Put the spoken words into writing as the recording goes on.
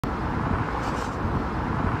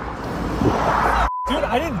Dude,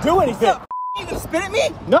 I didn't do anything. What's up? You gonna spit at me?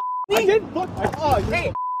 No, I didn't. Look.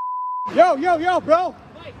 Hey. Yo, bro.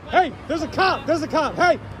 Hey, there's a cop.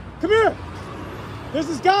 Hey, come here. There's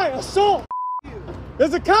this guy, assault.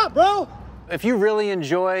 There's a cop, bro. If you really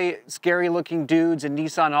enjoy scary-looking dudes in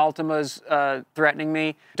Nissan Altimas threatening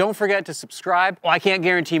me, don't forget to subscribe. Well, I can't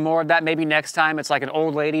guarantee more of that. Maybe next time it's like an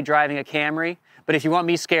old lady driving a Camry. But if you want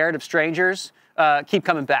me scared of strangers, keep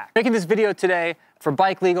coming back. Making this video today for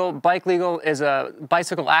Bike Legal. Bike Legal is a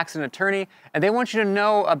bicycle accident attorney, and they want you to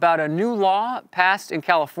know about a new law passed in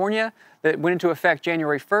California that went into effect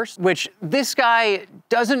January 1st, which this guy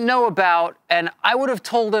doesn't know about, and I would have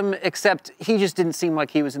told him, except he just didn't seem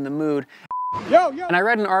like he was in the mood. Yo. And I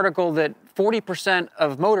read an article that 40%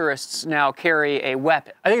 of motorists now carry a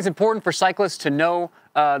weapon. I think it's important for cyclists to know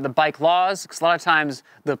the bike laws, because a lot of times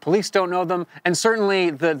the police don't know them, and certainly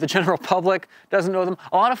the general public doesn't know them.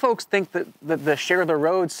 A lot of folks think that the share the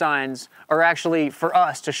road signs are actually for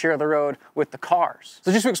us to share the road with the cars.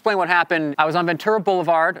 So just to explain what happened, I was on Ventura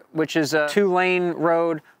Boulevard, which is a 2-lane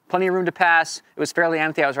road, plenty of room to pass. It was fairly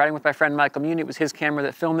empty. I was riding with my friend Michael Muni. It was his camera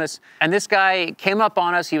that filmed this. And this guy came up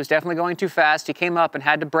on us. He was definitely going too fast. He came up and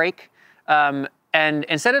had to brake. And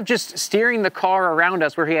instead of just steering the car around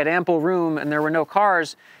us where he had ample room and there were no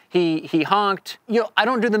cars, he honked. You know, I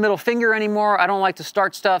don't do the middle finger anymore. I don't like to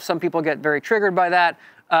start stuff. Some people get very triggered by that.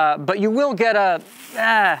 But you will get a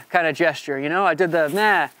kind of gesture, you know? I did the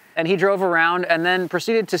nah. And he drove around and then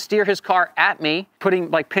proceeded to steer his car at me,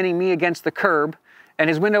 pinning me against the curb. And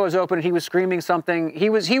his window was open and he was screaming something. He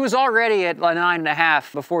was already at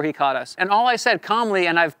 9.5 before he caught us. And all I said calmly,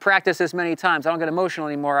 and I've practiced this many times, I don't get emotional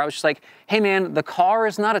anymore. I was just like, hey man, the car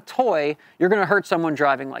is not a toy. You're gonna hurt someone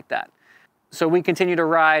driving like that. So we continue to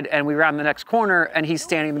ride and we round the next corner and he's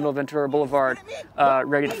standing in the middle of Ventura Boulevard,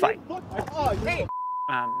 ready to fight.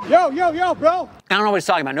 Yo, bro. I don't know what he's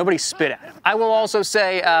talking about. Nobody spit at him. I will also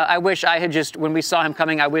say, I wish I had just, when we saw him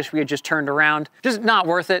coming, I wish we had just turned around. Just not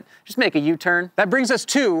worth it. Just make a U-turn. That brings us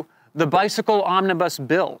to the Bicycle Omnibus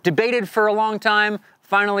Bill. Debated for a long time,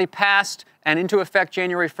 finally passed and into effect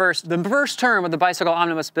January 1st. The first term of the Bicycle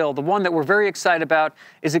Omnibus Bill, the one that we're very excited about,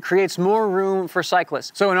 is it creates more room for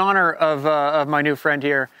cyclists. So in honor of my new friend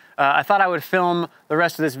here, I thought I would film the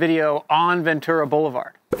rest of this video on Ventura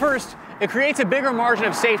Boulevard. First, it creates a bigger margin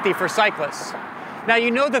of safety for cyclists. Now,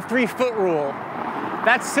 you know the 3-foot rule.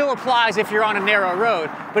 That still applies if you're on a narrow road,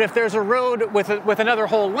 but if there's a road with another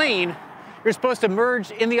whole lane, you're supposed to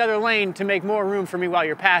merge in the other lane to make more room for me while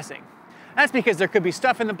you're passing. That's because there could be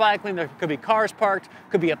stuff in the bike lane, there could be cars parked,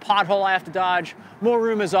 could be a pothole I have to dodge. More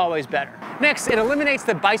room is always better. Next, it eliminates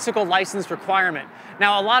the bicycle license requirement.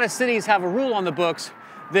 Now, a lot of cities have a rule on the books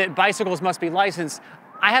that bicycles must be licensed.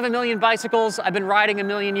 I have 1 million bicycles. I've been riding 1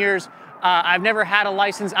 million years. I've never had a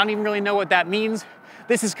license. I don't even really know what that means.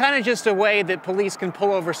 This is kind of just a way that police can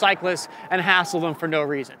pull over cyclists and hassle them for no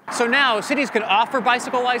reason. So now cities can offer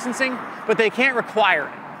bicycle licensing, but they can't require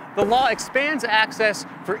it. The law expands access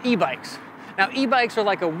for e-bikes. Now, e-bikes are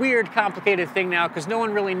like a weird, complicated thing now because no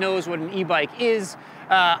one really knows what an e-bike is.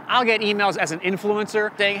 I'll get emails as an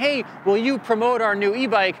influencer saying, hey, will you promote our new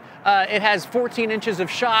e-bike? It has 14 inches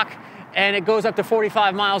of shock and it goes up to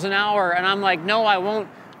 45 miles an hour. And I'm like, no, I won't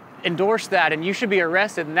endorse that and you should be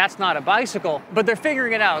arrested and that's not a bicycle. But they're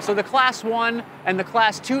figuring it out. So the Class 1 and the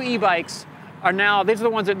Class 2 e-bikes are now, these are the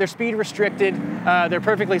ones that they're speed restricted. They're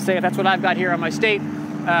perfectly safe. That's what I've got here on my state.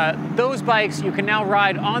 Those bikes you can now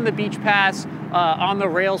ride on the beach pass, on the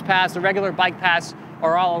rails pass, the regular bike pass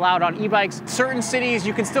are all allowed on e-bikes. Certain cities,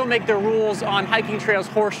 you can still make their rules on hiking trails,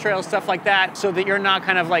 horse trails, stuff like that, so that you're not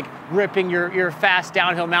kind of like ripping your fast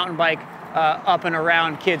downhill mountain bike up and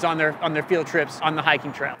around kids on their field trips on the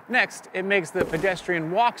hiking trail. Next, it makes the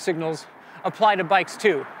pedestrian walk signals apply to bikes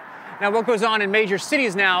too. Now, what goes on in major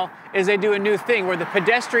cities now is they do a new thing where the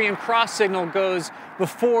pedestrian cross signal goes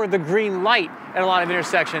before the green light at a lot of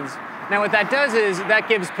intersections. Now, what that does is that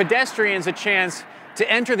gives pedestrians a chance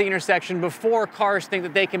to enter the intersection before cars think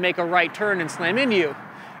that they can make a right turn and slam into you.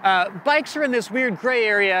 Bikes are in this weird gray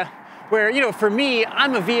area where, you know, for me,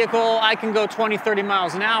 I'm a vehicle. I can go 20, 30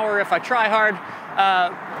 miles an hour if I try hard.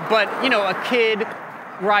 But, you know, a kid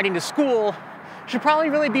riding to school should probably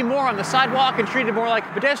really be more on the sidewalk and treated more like a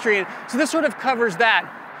pedestrian. So this sort of covers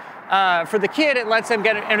that. For the kid, it lets them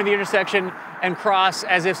enter the intersection and cross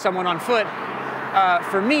as if someone on foot.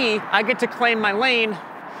 For me, I get to claim my lane,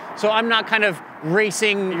 so I'm not kind of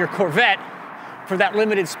racing your Corvette for that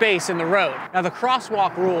limited space in the road. Now, the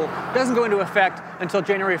crosswalk rule doesn't go into effect until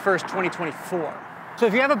January 1st, 2024. So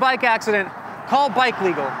if you have a bike accident, call Bike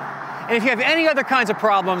Legal. And if you have any other kinds of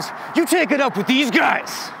problems, you take it up with these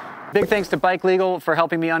guys. Big thanks to Bike Legal for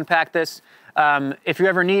helping me unpack this. If you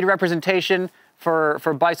ever need representation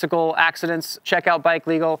for bicycle accidents, check out Bike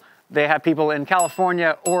Legal. They have people in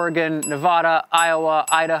California, Oregon, Nevada, Iowa,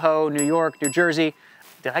 Idaho, New York, New Jersey.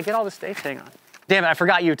 Did I get all the states? Hang on. Damn it, I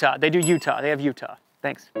forgot Utah. They do Utah. They have Utah.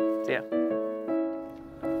 Thanks. See ya.